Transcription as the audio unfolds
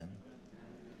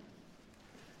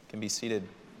Can be seated.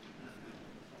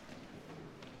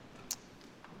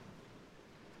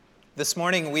 This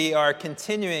morning we are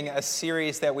continuing a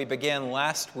series that we began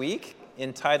last week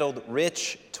entitled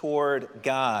Rich Toward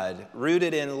God,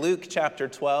 rooted in Luke chapter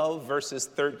 12, verses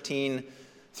 13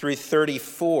 through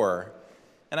 34.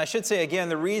 And I should say again,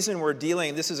 the reason we're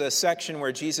this is a section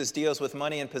where Jesus deals with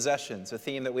money and possessions, a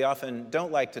theme that we often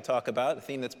don't like to talk about, a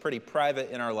theme that's pretty private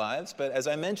in our lives. But as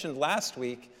I mentioned last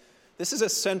week, this is a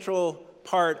central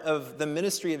part of the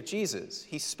ministry of Jesus.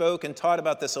 He spoke and taught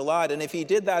about this a lot, and if he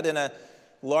did that in a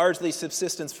largely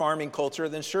subsistence farming culture,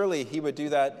 then surely he would do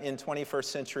that in 21st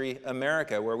century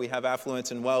America, where we have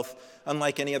affluence and wealth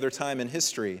unlike any other time in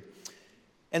history.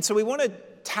 And so we want to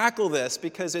tackle this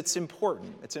because it's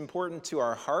important. It's important to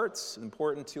our hearts,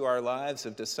 important to our lives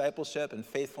of discipleship and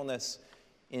faithfulness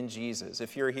in Jesus.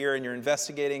 If you're here and you're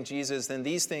investigating Jesus, then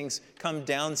these things come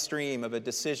downstream of a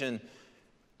decision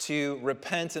to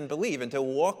repent and believe and to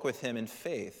walk with him in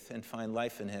faith and find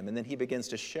life in him. And then he begins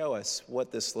to show us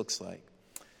what this looks like.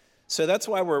 So that's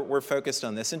why we're focused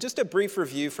on this. And just a brief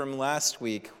review from last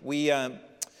week. To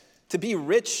be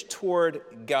rich toward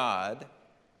God,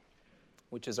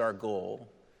 which is our goal,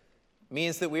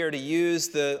 means that we are to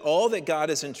use all that God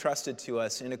has entrusted to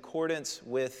us in accordance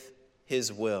with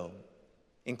his will,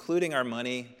 including our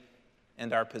money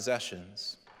and our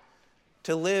possessions.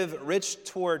 To live rich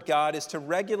toward God is to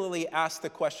regularly ask the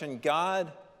question,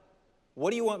 God,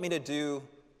 what do you want me to do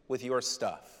with your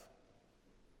stuff?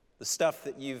 The stuff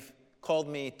that you've called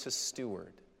me to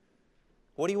steward.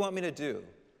 What do you want me to do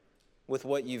with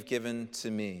what you've given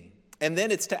to me? And then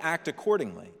it's to act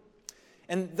accordingly.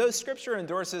 And though Scripture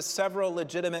endorses several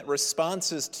legitimate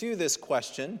responses to this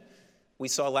question, we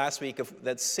saw last week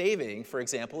that saving, for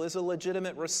example, is a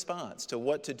legitimate response to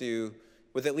what to do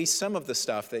with at least some of the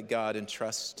stuff that God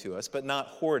entrusts to us, but not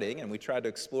hoarding, and we tried to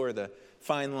explore the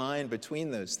fine line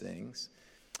between those things.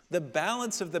 The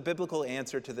balance of the biblical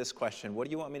answer to this question, what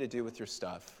do you want me to do with your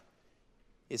stuff,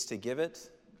 is to give it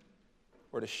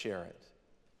or to share it.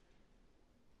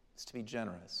 It's to be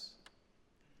generous.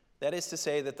 That is to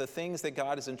say that the things that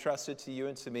God has entrusted to you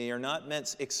and to me are not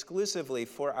meant exclusively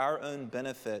for our own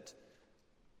benefit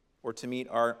or to meet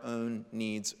our own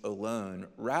needs alone.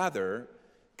 Rather,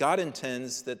 God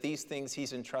intends that these things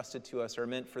he's entrusted to us are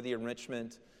meant for the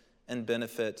enrichment and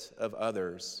benefit of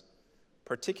others,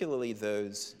 particularly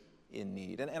those in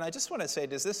need. And I just want to say,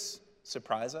 does this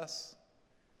surprise us?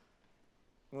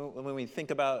 When we think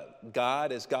about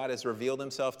God as God has revealed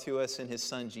himself to us in his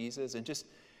son Jesus, and just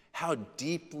how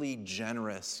deeply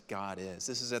generous God is.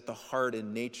 This is at the heart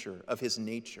and nature of his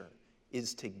nature,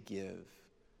 is to give.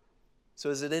 So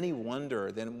is it any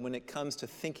wonder then when it comes to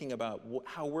thinking about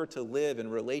how we're to live in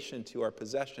relation to our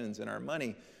possessions and our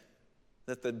money,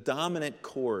 that the dominant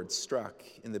chord struck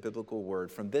in the biblical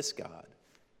word from this God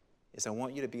is, I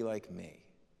want you to be like me.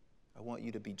 I want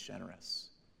you to be generous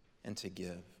and to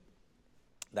give.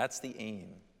 That's the aim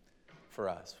for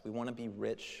us. We want to be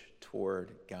rich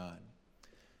toward God.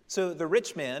 So the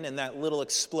rich man in that little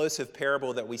explosive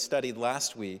parable that we studied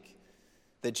last week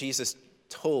that Jesus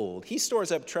told, he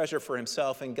stores up treasure for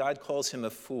himself, and God calls him a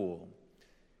fool.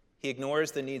 He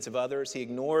ignores the needs of others. He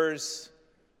ignores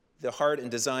the heart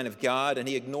and design of God, and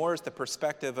he ignores the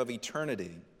perspective of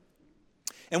eternity.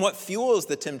 And what fuels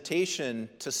the temptation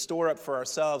to store up for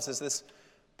ourselves is this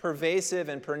pervasive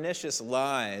and pernicious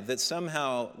lie that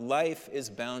somehow life is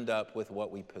bound up with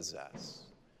what we possess,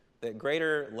 that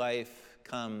greater life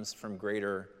comes from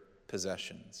greater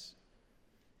possessions.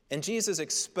 And Jesus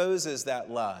exposes that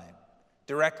lie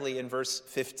directly in verse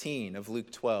 15 of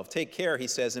Luke 12. Take care, he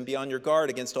says, and be on your guard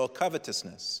against all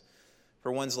covetousness,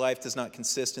 for one's life does not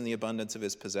consist in the abundance of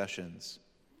his possessions.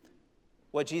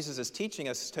 What Jesus is teaching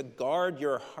us is to guard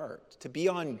your heart, to be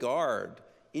on guard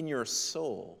in your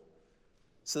soul,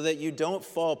 so that you don't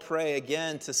fall prey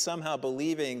again to somehow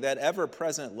believing that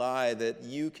ever-present lie that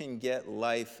you can get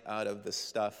life out of the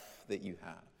stuff that you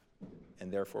have, and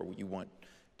therefore you want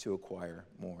to acquire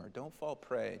more. Don't fall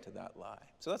prey to that lie.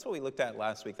 So that's what we looked at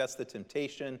last week. That's the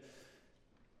temptation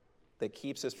that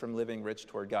keeps us from living rich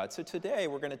toward God. So today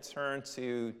we're going to turn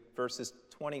to verses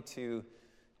 22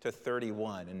 to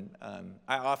 31. And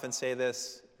I often say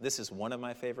this is one of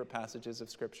my favorite passages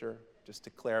of Scripture. Just to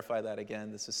clarify that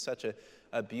again, this is such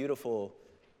a beautiful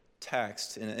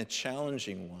text and a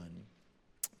challenging one.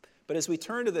 But as we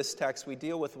turn to this text, we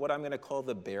deal with what I'm going to call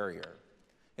the barrier.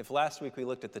 If last week we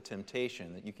looked at the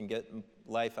temptation, that you can get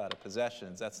life out of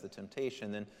possessions, that's the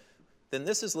temptation, then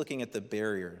this is looking at the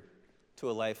barrier to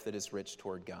a life that is rich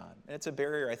toward God. And it's a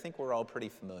barrier I think we're all pretty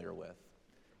familiar with.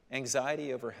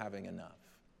 Anxiety over having enough.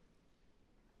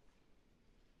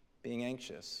 Being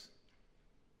anxious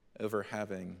over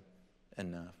having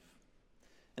enough.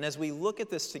 And as we look at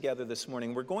this together this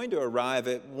morning, we're going to arrive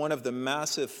at one of the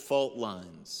massive fault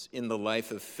lines in the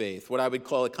life of faith, what I would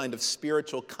call a kind of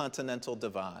spiritual continental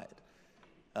divide,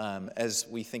 as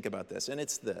we think about this. And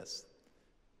it's this.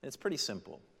 It's pretty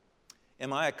simple.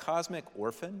 Am I a cosmic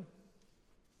orphan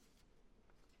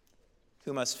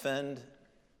who must fend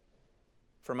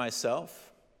for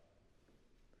myself?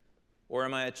 Or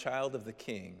am I a child of the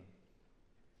King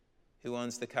who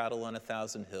owns the cattle on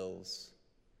 1,000 hills,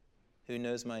 who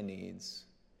knows my needs,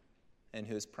 and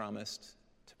who has promised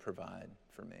to provide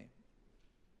for me?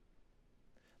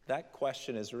 That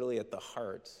question is really at the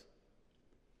heart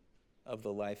of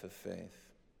the life of faith.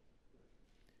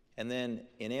 And then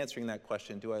in answering that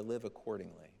question, do I live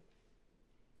accordingly?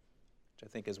 Which I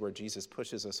think is where Jesus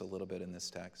pushes us a little bit in this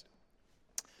text.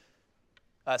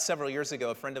 Several years ago,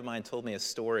 a friend of mine told me a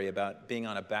story about being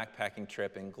on a backpacking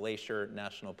trip in Glacier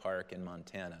National Park in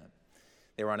Montana.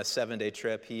 They were on a 7-day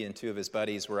trip. He and 2 of his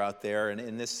buddies were out there,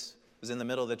 and this was in the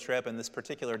middle of the trip, and this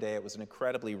particular day, it was an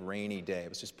incredibly rainy day. It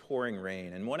was just pouring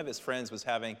rain, and one of his friends was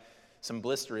having some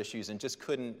blister issues and just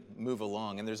couldn't move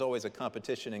along, and there's always a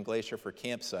competition in Glacier for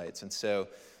campsites, and so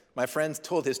my friend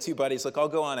told his 2 buddies, look, I'll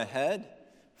go on ahead,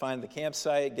 find the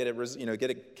campsite, get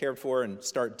it cared for, and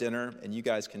start dinner, and you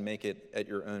guys can make it at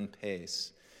your own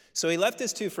pace. So he left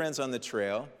his 2 friends on the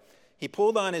trail. He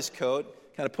pulled on his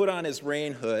coat, kind of put on his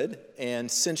rain hood, and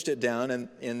cinched it down,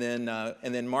 and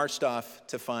then marched off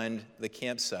to find the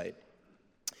campsite.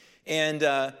 And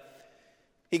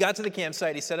he got to the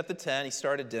campsite, he set up the tent, he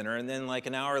started dinner, and then like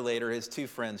an hour later, his 2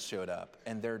 friends showed up,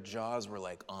 and their jaws were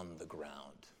like on the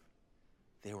ground.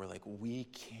 They were like, we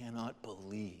cannot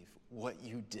believe what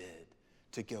you did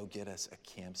to go get us a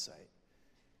campsite.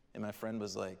 And my friend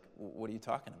was like, what are you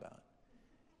talking about?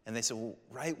 And they said, well,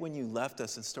 right when you left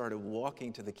us and started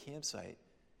walking to the campsite,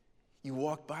 you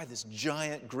walked by this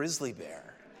giant grizzly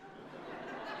bear.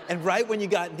 And right when you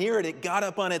got near it, it got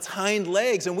up on its hind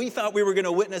legs, and we thought we were going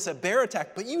to witness a bear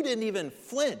attack, but you didn't even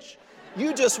flinch.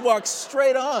 You just walked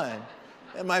straight on.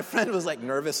 And my friend was like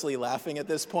nervously laughing at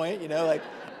this point, like,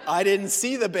 I didn't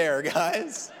see the bear,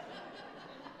 guys.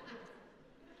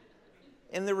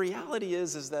 And the reality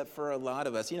is that for a lot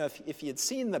of us, if he had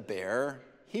seen the bear,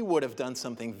 he would have done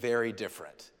something very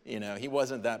different. He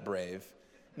wasn't that brave.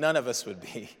 None of us would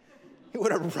be. He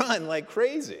would have run like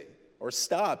crazy or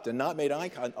stopped and not made eye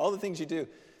contact, all the things you do.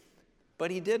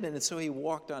 But he didn't, and so he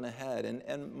walked on ahead.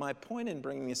 And my point in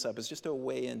bringing this up is just a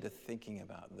way into thinking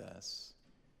about this.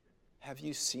 Have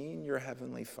you seen your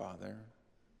Heavenly Father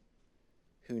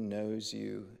who knows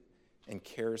you and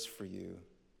cares for you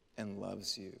and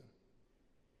loves you?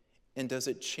 And does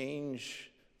it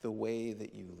change the way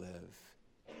that you live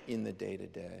in the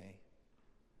day-to-day?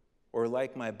 Or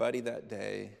like my buddy that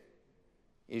day,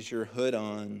 is your hood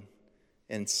on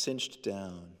and cinched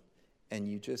down and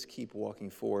you just keep walking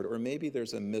forward? Or maybe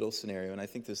there's a middle scenario, and I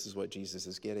think this is what Jesus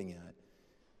is getting at,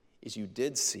 is you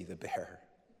did see the bear,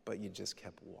 but you just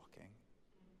kept walking.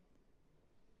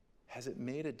 Has it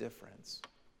made a difference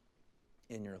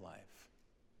in your life?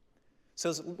 So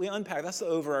as we unpack, that's the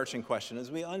overarching question. As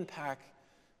we unpack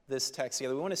this text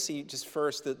together, we want to see just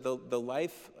first the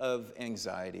life of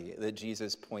anxiety that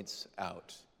Jesus points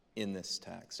out in this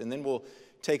text. And then we'll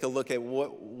take a look at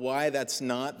why that's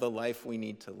not the life we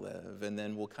need to live. And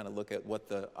then we'll kind of look at what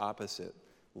the opposite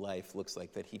life looks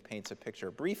like that he paints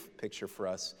a brief picture for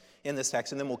us in this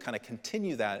text. And then we'll kind of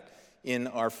continue that in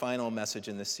our final message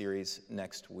in this series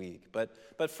next week. But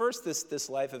first, this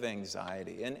life of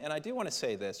anxiety. And I do want to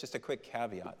say this, just a quick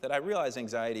caveat, that I realize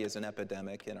anxiety is an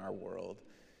epidemic in our world,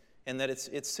 and that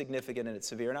it's significant and it's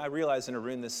severe. And I realize in a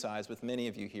room this size with many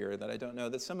of you here that I don't know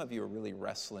that some of you are really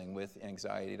wrestling with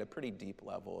anxiety at a pretty deep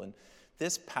level. And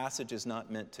this passage is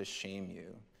not meant to shame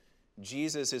you.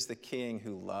 Jesus is the King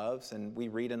who loves, and we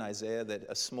read in Isaiah that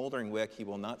a smoldering wick he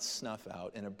will not snuff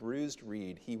out, and a bruised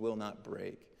reed he will not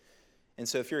break. And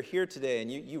so if you're here today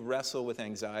and you wrestle with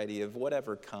anxiety of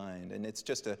whatever kind, and it's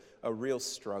just a real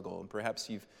struggle, and perhaps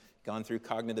you've gone through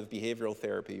cognitive behavioral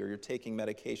therapy or you're taking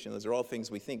medication, those are all things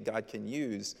we think God can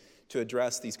use to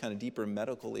address these kind of deeper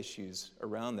medical issues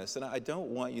around this. And I don't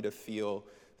want you to feel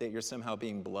that you're somehow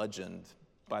being bludgeoned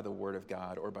by the Word of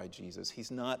God or by Jesus. He's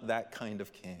not that kind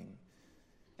of King.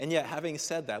 And yet, having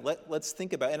said that, let's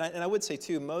think about it. And I would say,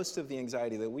 too, most of the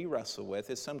anxiety that we wrestle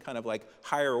with is some kind of like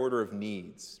higher order of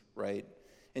needs, right?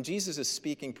 And Jesus is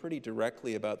speaking pretty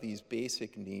directly about these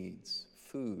basic needs,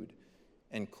 food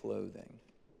and clothing.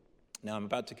 Now, I'm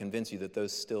about to convince you that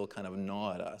those still kind of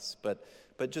gnaw at us, but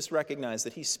just recognize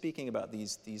that he's speaking about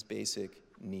these basic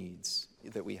needs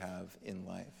that we have in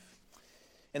life.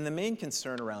 And the main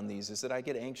concern around these is that I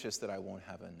get anxious that I won't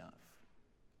have enough.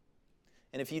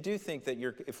 And if you do think that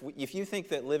if you think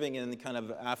that living in the kind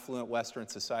of affluent Western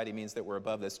society means that we're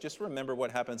above this, just remember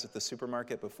what happens at the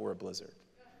supermarket before a blizzard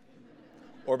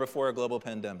or before a global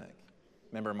pandemic.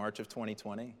 Remember March of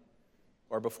 2020?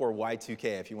 Or before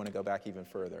Y2K, if you want to go back even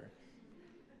further.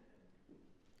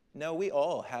 No, we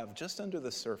all have just under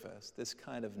the surface this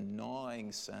kind of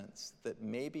gnawing sense that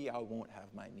maybe I won't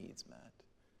have my needs met.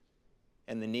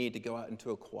 And the need to go out and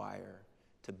to acquire,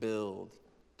 to build,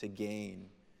 to gain,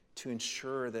 to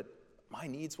ensure that my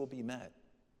needs will be met.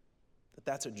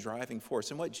 That's a driving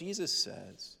force. And what Jesus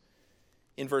says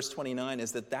in verse 29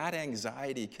 is that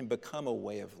anxiety can become a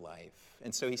way of life.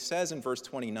 And so he says in verse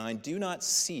 29, do not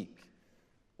seek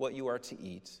what you are to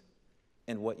eat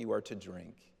and what you are to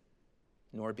drink,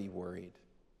 nor be worried.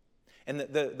 And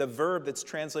the verb that's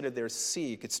translated there,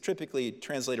 seek, it's typically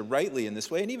translated rightly in this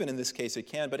way, and even in this case it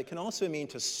can, but it can also mean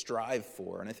to strive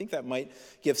for. And I think that might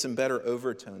give some better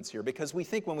overtones here, because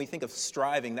when we think of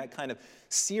striving, that kind of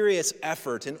serious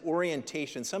effort and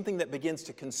orientation, something that begins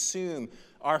to consume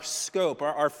our scope,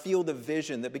 our field of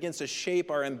vision, that begins to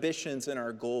shape our ambitions and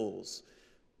our goals.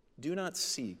 Do not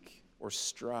seek or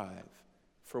strive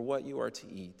for what you are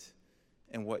to eat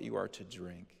and what you are to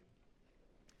drink.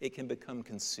 It can become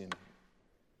consuming.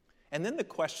 And then the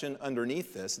question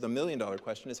underneath this, the million-dollar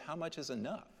question, is how much is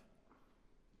enough?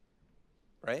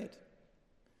 Right?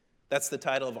 That's the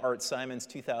title of Art Simon's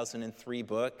 2003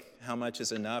 book, How Much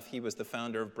is Enough? He was the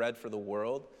founder of Bread for the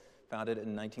World, founded it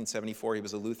in 1974. He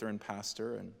was a Lutheran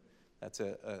pastor, and that's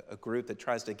a group that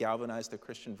tries to galvanize the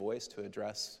Christian voice to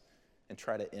address and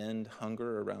try to end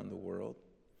hunger around the world.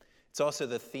 It's also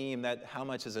the theme that how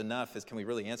much is enough can we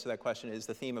really answer that question, is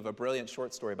the theme of a brilliant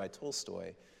short story by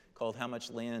Tolstoy called How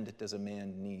Much Land Does a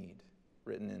Man Need?,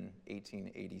 written in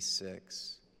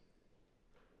 1886.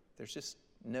 There's just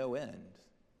no end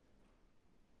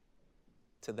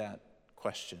to that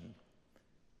question.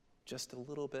 Just a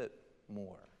little bit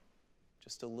more.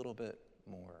 Just a little bit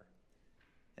more.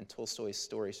 And Tolstoy's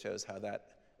story shows how that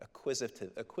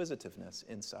acquisitiveness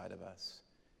inside of us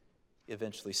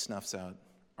eventually snuffs out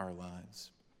our lives.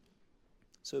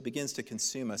 So it begins to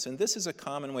consume us. And this is a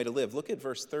common way to live. Look at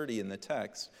verse 30 in the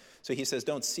text. So he says,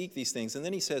 don't seek these things. And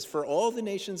then he says, for all the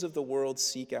nations of the world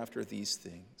seek after these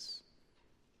things,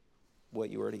 what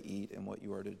you are to eat and what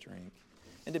you are to drink.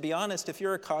 And to be honest, if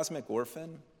you're a cosmic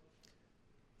orphan,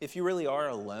 if you really are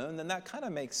alone, then that kind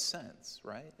of makes sense,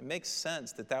 right? It makes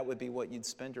sense that would be what you'd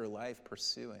spend your life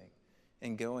pursuing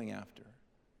and going after.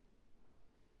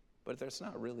 But there's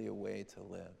not really a way to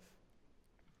live.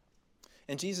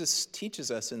 And Jesus teaches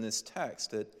us in this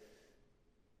text that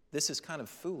this is kind of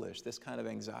foolish, this kind of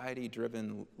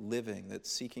anxiety-driven living that's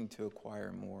seeking to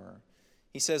acquire more.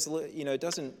 He says,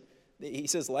 he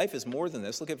says life is more than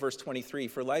this. Look at verse 23.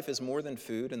 For life is more than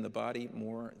food and the body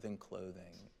more than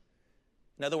clothing.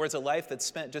 In other words, a life that's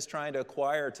spent just trying to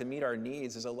acquire to meet our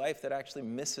needs is a life that actually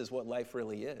misses what life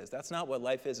really is. That's not what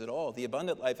life is at all. The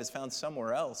abundant life is found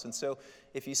somewhere else. And so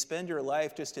if you spend your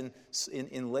life just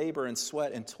in labor and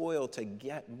sweat and toil to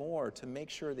get more, to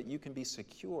make sure that you can be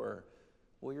secure,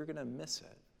 well, you're going to miss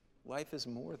it. Life is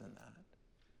more than that.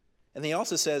 And he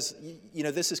also says,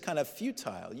 this is kind of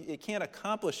futile. It can't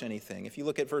accomplish anything. If you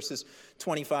look at verses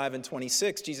 25 and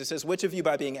 26, Jesus says, which of you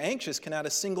by being anxious can add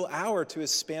a single hour to his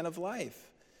span of life?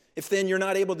 If then you're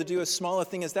not able to do as small a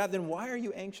thing as that, then why are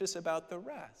you anxious about the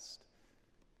rest?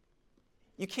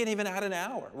 You can't even add an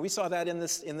hour. We saw that in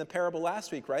the parable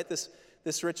last week, right?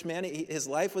 This rich man, his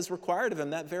life was required of him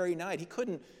that very night. He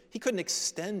couldn't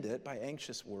extend it by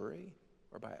anxious worry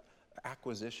or by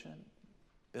acquisition,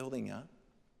 building up.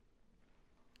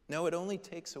 No, it only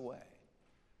takes away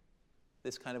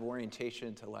this kind of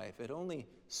orientation to life. It only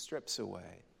strips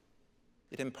away.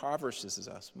 It impoverishes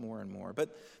us more and more.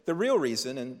 But the real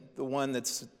reason, and the one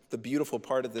that's the beautiful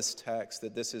part of this text,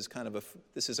 that this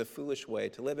is a foolish way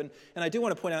to live. And I do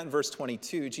want to point out in verse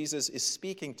 22, Jesus is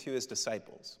speaking to his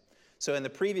disciples. So in the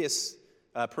previous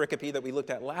pericope that we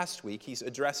looked at last week, he's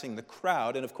addressing the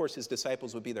crowd, and of course his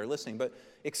disciples would be there listening. But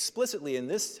explicitly in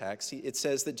this text, it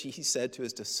says that he said to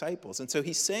his disciples. And so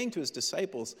he's saying to his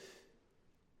disciples,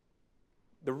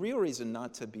 the real reason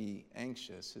not to be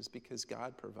anxious is because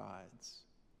God provides,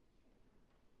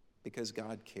 because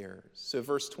God cares. So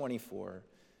verse 24,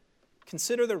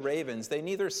 consider the ravens. They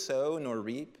neither sow nor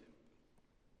reap.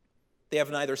 They have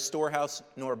neither storehouse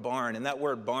nor barn. And that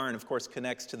word barn, of course,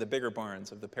 connects to the bigger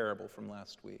barns of the parable from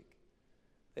last week.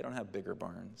 They don't have bigger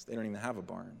barns. They don't even have a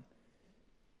barn.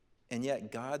 And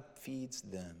yet God feeds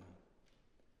them.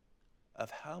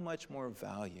 Of how much more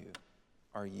value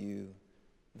are you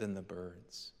than the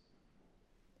birds?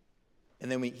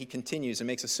 And then he continues and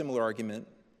makes a similar argument.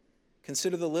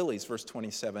 Consider the lilies, verse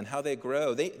 27, how they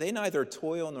grow. They neither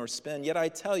toil nor spin. Yet I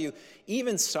tell you,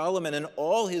 even Solomon in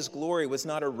all his glory was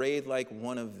not arrayed like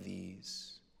one of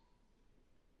these.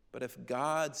 But if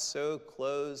God so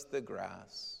clothes the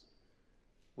grass,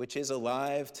 which is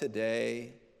alive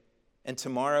today and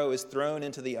tomorrow is thrown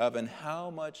into the oven, how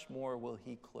much more will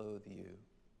he clothe you,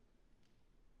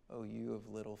 O you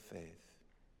of little faith?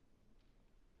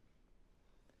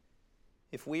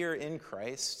 If we are in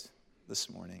Christ this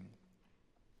morning,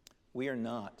 we are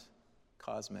not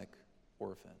cosmic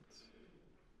orphans.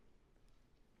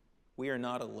 We are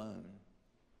not alone,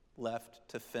 left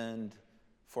to fend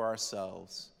for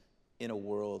ourselves in a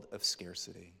world of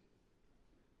scarcity.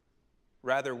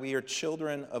 Rather, we are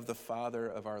children of the Father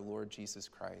of our Lord Jesus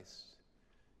Christ,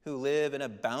 who live in a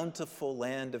bountiful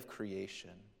land of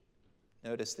creation.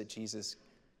 Notice that Jesus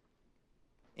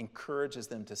encourages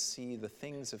them to see the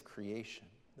things of creation,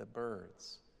 the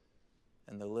birds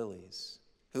and the lilies,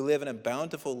 who live in a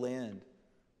bountiful land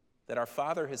that our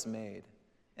Father has made,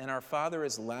 and our Father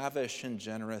is lavish and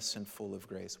generous and full of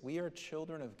grace. We are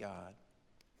children of God.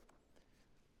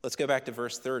 Let's go back to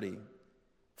verse 30.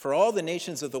 For all the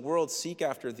nations of the world seek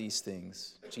after these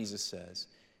things, Jesus says,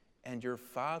 and your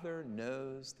Father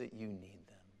knows that you need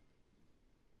them.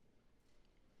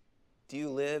 Do you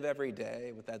live every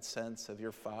day with that sense of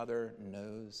your Father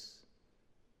knows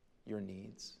your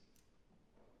needs?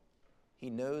 He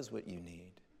knows what you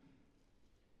need.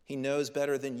 He knows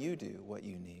better than you do what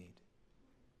you need.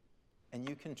 And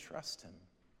you can trust him.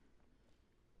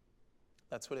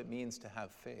 That's what it means to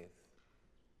have faith.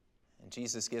 And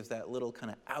Jesus gives that little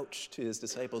kind of ouch to his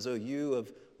disciples. Oh, you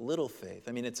of little faith.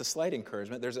 I mean, it's a slight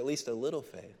encouragement. There's at least a little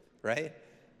faith, right?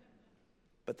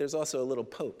 But there's also a little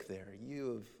poke there.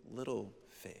 You of little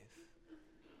faith.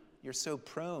 You're so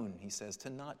prone, he says,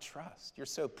 to not trust. You're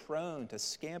so prone to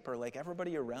scamper like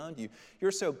everybody around you.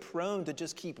 You're so prone to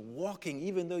just keep walking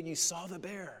even though you saw the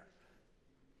bear.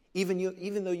 Even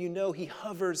though you know he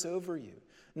hovers over you,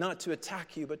 not to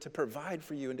attack you, but to provide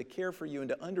for you and to care for you and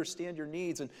to understand your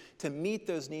needs and to meet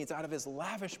those needs out of his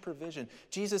lavish provision.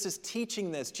 Jesus is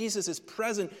teaching this. Jesus is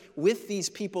present with these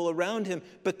people around him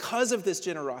because of this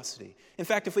generosity. In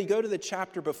fact, if we go to the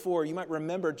chapter before, you might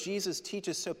remember Jesus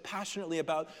teaches so passionately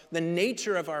about the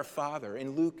nature of our Father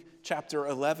in Luke chapter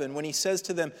 11, when he says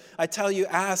to them, I tell you,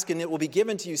 ask and it will be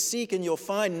given to you, seek and you'll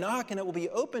find, knock and it will be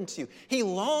opened to you. He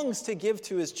longs to give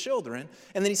to his children.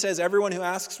 And then he says, everyone who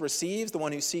asks receives, the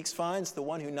one who seeks finds, the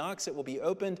one who knocks it will be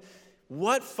opened.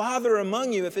 What father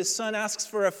among you, if his son asks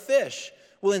for a fish,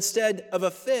 will instead of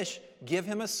a fish give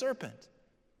him a serpent?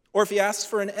 Or if he asks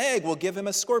for an egg, will give him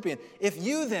a scorpion. If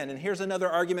you then, and here's another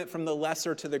argument from the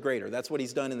lesser to the greater. That's what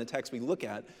he's done in the text we look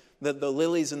at. The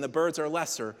lilies and the birds are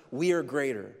lesser. We are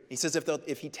greater. He says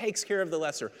if he takes care of the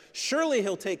lesser, surely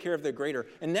he'll take care of the greater.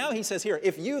 And now he says here,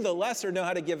 if you, the lesser, know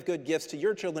how to give good gifts to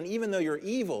your children, even though you're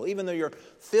evil, even though you're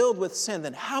filled with sin,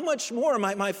 then how much more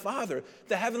might my Father,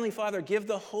 the Heavenly Father, give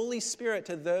the Holy Spirit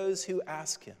to those who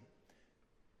ask him?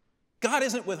 God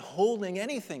isn't withholding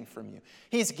anything from you.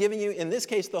 He's giving you, in this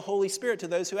case, the Holy Spirit to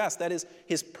those who ask. That is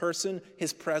his person,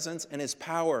 his presence, and his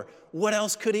power. What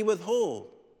else could he withhold?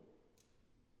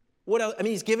 What else? I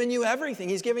mean, he's given you everything.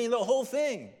 He's giving you the whole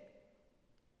thing.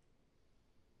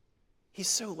 He's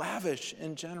so lavish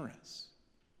and generous.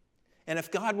 And if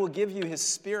God will give you his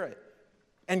Spirit,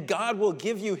 and God will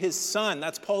give you his Son,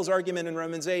 that's Paul's argument in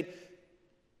Romans 8,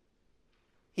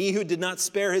 he who did not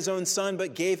spare his own son,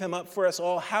 but gave him up for us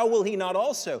all, how will he not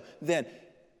also then,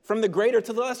 from the greater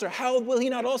to the lesser, how will he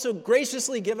not also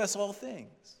graciously give us all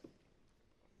things?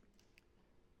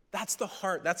 That's the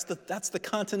heart, that's the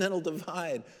continental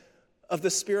divide of the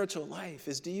spiritual life,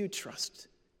 is do you trust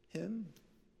him?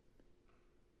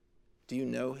 Do you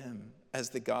know him as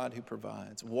the God who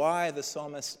provides? Why, the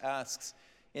psalmist asks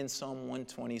in Psalm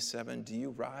 127, do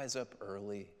you rise up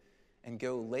early and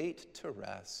go late to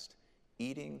rest,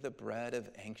 eating the bread of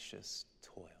anxious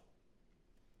toil?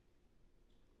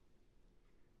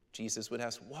 Jesus would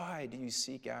ask, why do you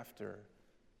seek after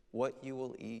what you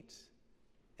will eat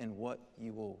and what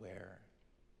you will wear?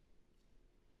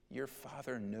 Your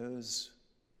Father knows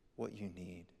what you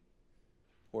need.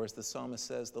 Or as the psalmist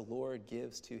says, the Lord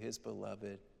gives to his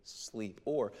beloved sleep.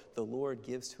 Or the Lord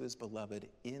gives to his beloved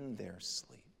in their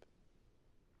sleep.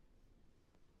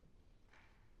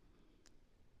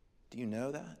 Do you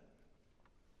know that?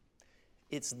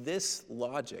 It's this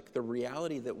logic, the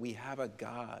reality that we have a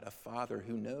God, a Father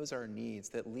who knows our needs,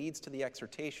 that leads to the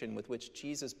exhortation with which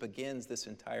Jesus begins this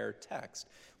entire text.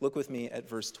 Look with me at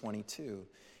verse 22.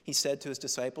 He said to his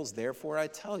disciples, therefore I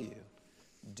tell you,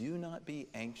 do not be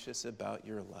anxious about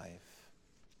your life,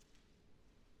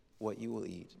 what you will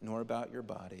eat, nor about your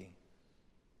body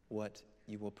what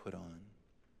you will put on.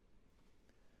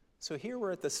 So here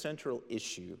we're at the central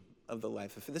issue of the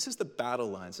life of faith. This is the battle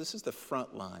lines. This is the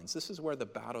front lines. This is where the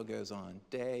battle goes on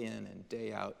day in and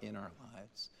day out in our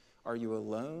lives. Are you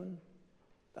alone?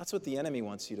 That's what the enemy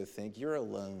wants you to think. You're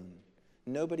alone.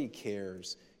 Nobody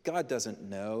cares. God doesn't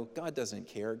know. God doesn't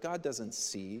care. God doesn't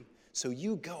see. So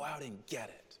you go out and get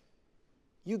it.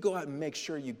 You go out and make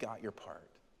sure you got your part.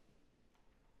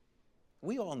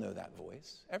 We all know that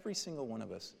voice. Every single one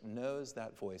of us knows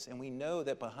that voice. And we know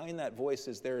that behind that voice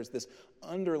there is this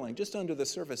underlying, just under the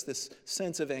surface, this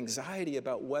sense of anxiety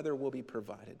about whether we'll be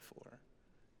provided for.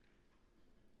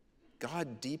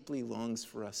 God deeply longs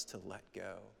for us to let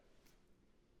go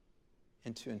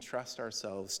and to entrust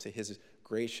ourselves to his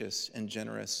gracious and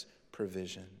generous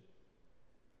provision.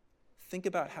 Think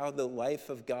about how the life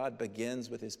of God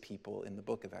begins with his people in the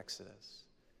book of Exodus.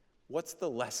 What's the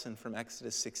lesson from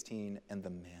Exodus 16 and the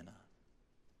manna?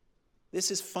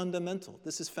 This is fundamental.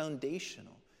 This is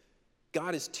foundational.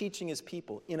 God is teaching his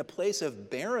people in a place of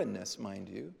barrenness, mind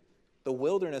you. The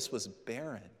wilderness was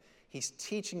barren. He's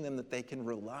teaching them that they can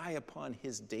rely upon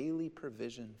his daily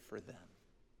provision for them.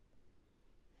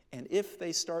 And if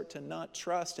they start to not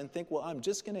trust and think, well, I'm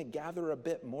just going to gather a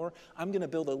bit more, I'm going to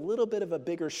build a little bit of a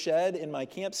bigger shed in my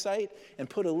campsite and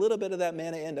put a little bit of that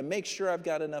manna in to make sure I've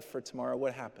got enough for tomorrow,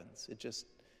 what happens? It just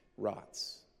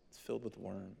rots. It's filled with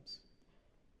worms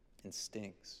and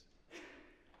stinks.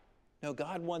 No,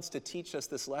 God wants to teach us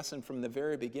this lesson from the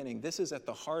very beginning. This is at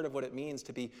the heart of what it means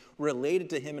to be related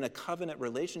to him in a covenant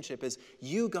relationship, is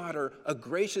you, God, are a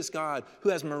gracious God who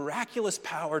has miraculous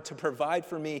power to provide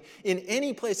for me in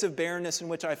any place of barrenness in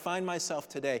which I find myself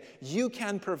today. You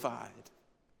can provide.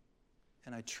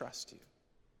 And I trust you.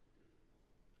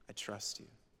 I trust you.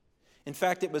 In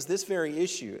fact, it was this very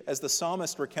issue, as the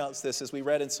psalmist recounts this, as we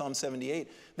read in Psalm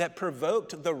 78, that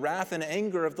provoked the wrath and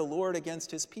anger of the Lord against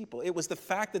his people. It was the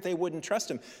fact that they wouldn't trust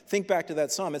him. Think back to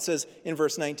that psalm. It says in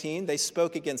verse 19, they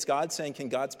spoke against God, saying, can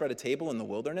God spread a table in the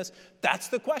wilderness? That's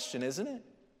the question, isn't it?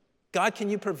 God, can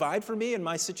you provide for me in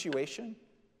my situation?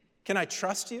 Can I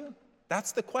trust you?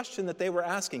 That's the question that they were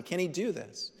asking. Can he do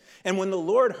this? And when the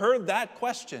Lord heard that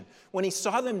question, when he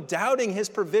saw them doubting his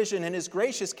provision and his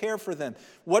gracious care for them,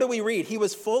 what do we read? He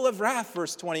was full of wrath,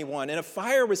 verse 21, and a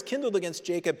fire was kindled against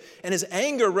Jacob, and his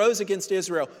anger rose against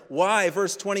Israel. Why?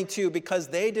 Verse 22, because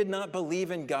they did not believe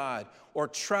in God or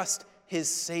trust his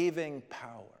saving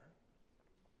power.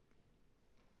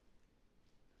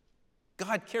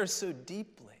 God cares so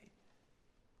deeply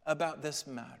about this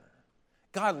matter.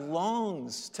 God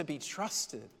longs to be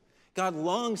trusted. God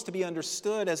longs to be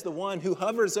understood as the one who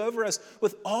hovers over us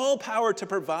with all power to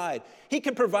provide. He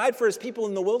can provide for his people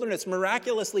in the wilderness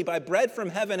miraculously by bread from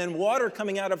heaven and water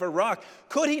coming out of a rock.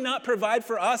 Could he not provide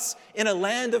for us in a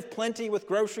land of plenty with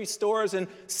grocery stores and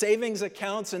savings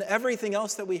accounts and everything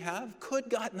else that we have? Could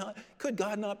God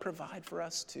not provide for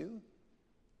us too?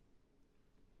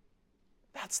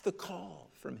 That's the call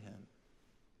from him.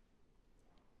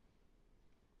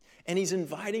 And he's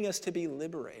inviting us to be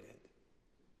liberated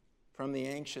from the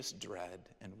anxious dread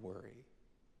and worry.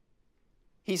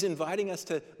 He's inviting us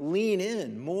to lean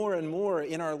in more and more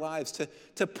in our lives,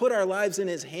 to put our lives in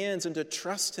his hands and to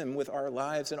trust him with our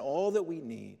lives and all that we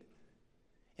need.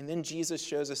 And then Jesus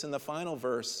shows us in the final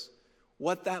verse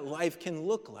what that life can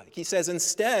look like. He says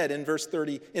instead in verse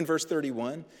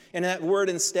 31, and that word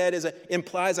instead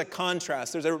implies a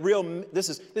contrast. There's a real, this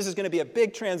is going to be a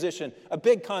big transition, a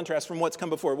big contrast from what's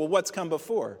come before. Well, what's come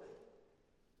before?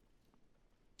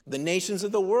 The nations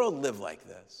of the world live like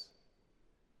this.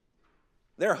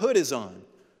 Their hood is on.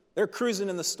 They're cruising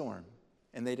in the storm,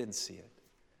 and they didn't see it.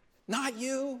 Not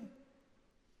you.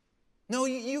 No,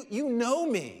 you know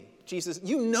me, Jesus.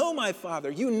 You know my Father.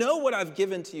 You know what I've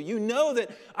given to you. You know that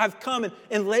I've come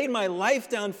and laid my life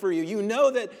down for you. You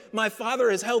know that my Father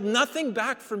has held nothing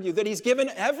back from you, that he's given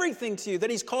everything to you,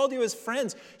 that he's called you his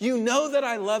friends. You know that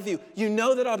I love you. You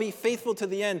know that I'll be faithful to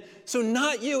the end. So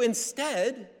not you.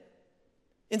 Instead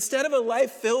of a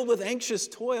life filled with anxious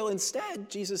toil, instead,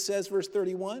 Jesus says, verse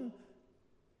 31,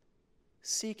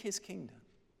 seek his kingdom.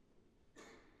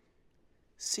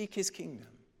 Seek his kingdom.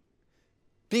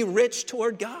 Be rich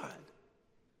toward God.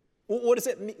 What does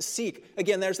it mean? Seek.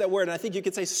 Again, there's that word, and I think you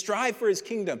could say strive for his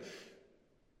kingdom.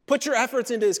 Put your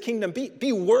efforts into his kingdom.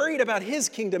 Be worried about his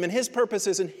kingdom and his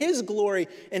purposes and his glory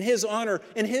and his honor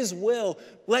and his will.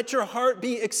 Let your heart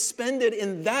be expended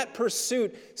in that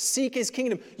pursuit. Seek his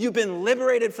kingdom. You've been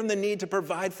liberated from the need to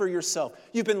provide for yourself.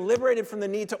 You've been liberated from the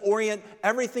need to orient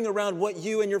everything around what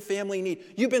you and your family need.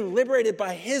 You've been liberated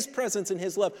by his presence and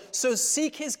his love. So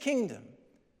seek his kingdom.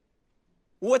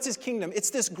 What's his kingdom? It's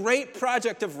this great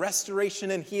project of restoration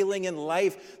and healing and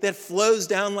life that flows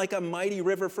down like a mighty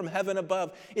river from heaven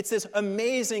above. It's this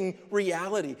amazing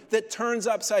reality that turns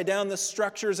upside down the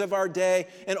structures of our day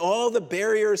and all the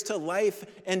barriers to life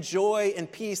and joy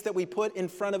and peace that we put in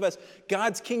front of us.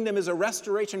 God's kingdom is a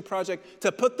restoration project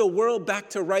to put the world back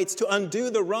to rights, to undo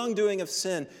the wrongdoing of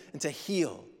sin, and to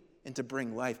heal and to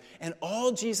bring life. And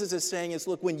all Jesus is saying is,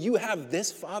 look, when you have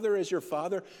this Father as your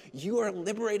Father, you are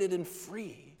liberated and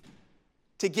free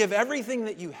to give everything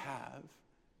that you have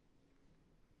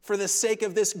for the sake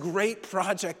of this great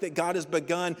project that God has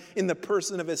begun in the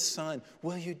person of his Son.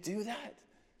 Will you do that?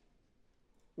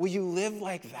 Will you live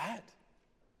like that?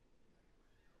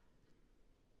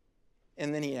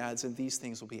 And then he adds, and these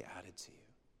things will be added to you.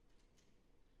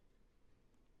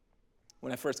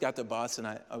 When I first got to Boston,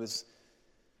 I was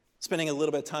spending a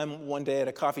little bit of time one day at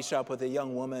a coffee shop with a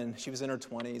young woman. She was in her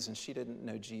 20s, and she didn't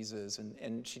know Jesus,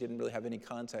 and she didn't really have any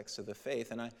context to the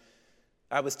faith. And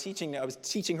I was teaching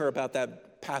her about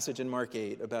that passage in Mark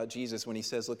 8 about Jesus when he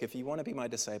says, look, if you want to be my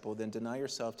disciple, then deny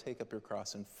yourself, take up your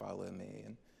cross, and follow me.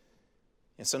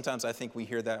 And sometimes I think we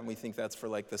hear that, and we think that's for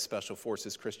like the special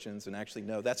forces Christians, and actually,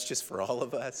 no, that's just for all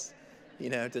of us.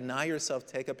 Deny yourself,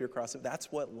 take up your cross.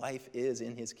 That's what life is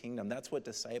in his kingdom. That's what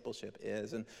discipleship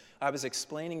is. And I was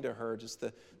explaining to her just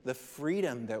the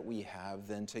freedom that we have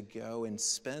then to go and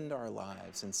spend our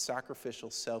lives in sacrificial,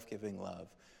 self-giving love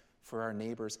for our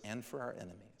neighbors and for our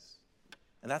enemies.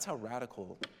 And that's how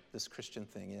radical this Christian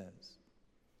thing is.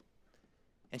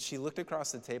 And she looked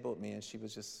across the table at me, and she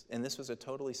was just, and this was a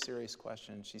totally serious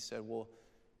question. She said, well,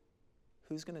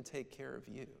 who's going to take care of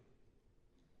you?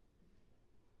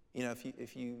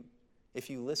 If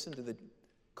you listen to the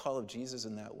call of Jesus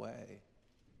in that way,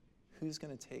 who's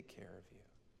going to take care of you?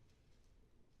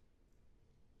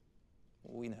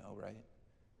 Well, we know, right?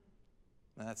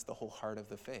 And that's the whole heart of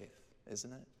the faith,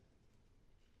 isn't it?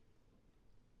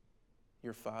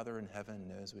 Your Father in heaven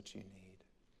knows what you need.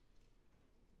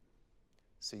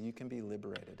 So you can be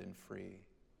liberated and free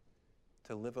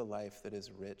to live a life that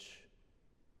is rich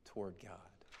toward God.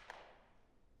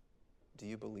 Do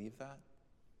you believe that?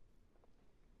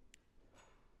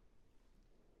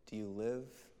 Do you live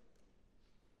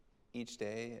each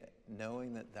day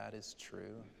knowing that that is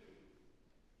true?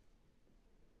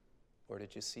 Or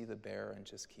did you see the bear and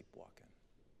just keep walking?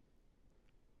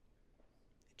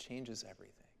 It changes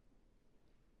everything.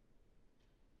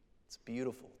 It's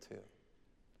beautiful, too.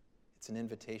 It's an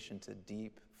invitation to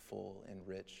deep, full, and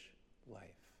rich life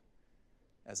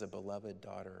as a beloved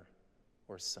daughter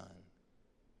or son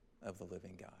of the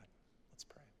living God. Let's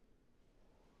pray.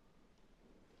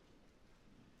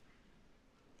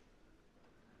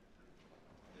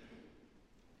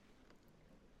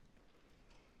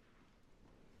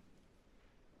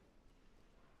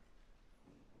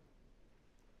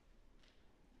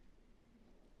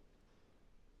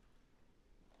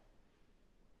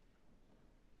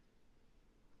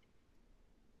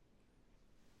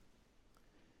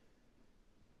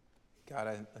 God,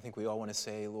 I think we all want to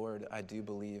say, Lord, I do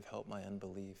believe, help my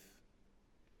unbelief.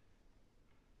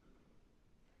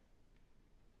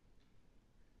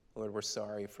 Lord, we're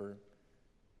sorry for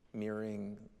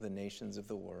mirroring the nations of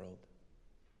the world.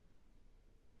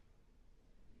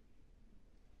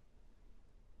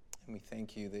 And we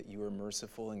thank you that you are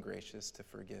merciful and gracious to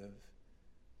forgive.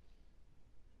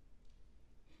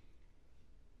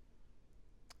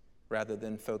 Rather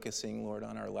than focusing, Lord,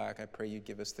 on our lack, I pray you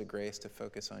give us the grace to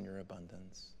focus on your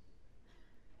abundance,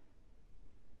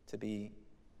 to be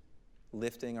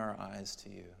lifting our eyes to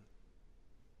you,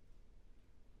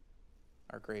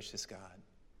 our gracious God.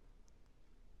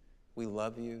 We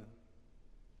love you.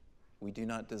 We do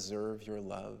not deserve your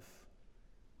love.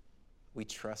 We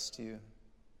trust you.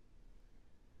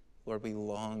 Lord, we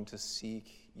long to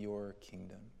seek your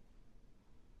kingdom.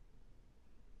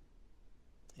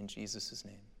 In Jesus'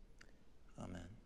 name.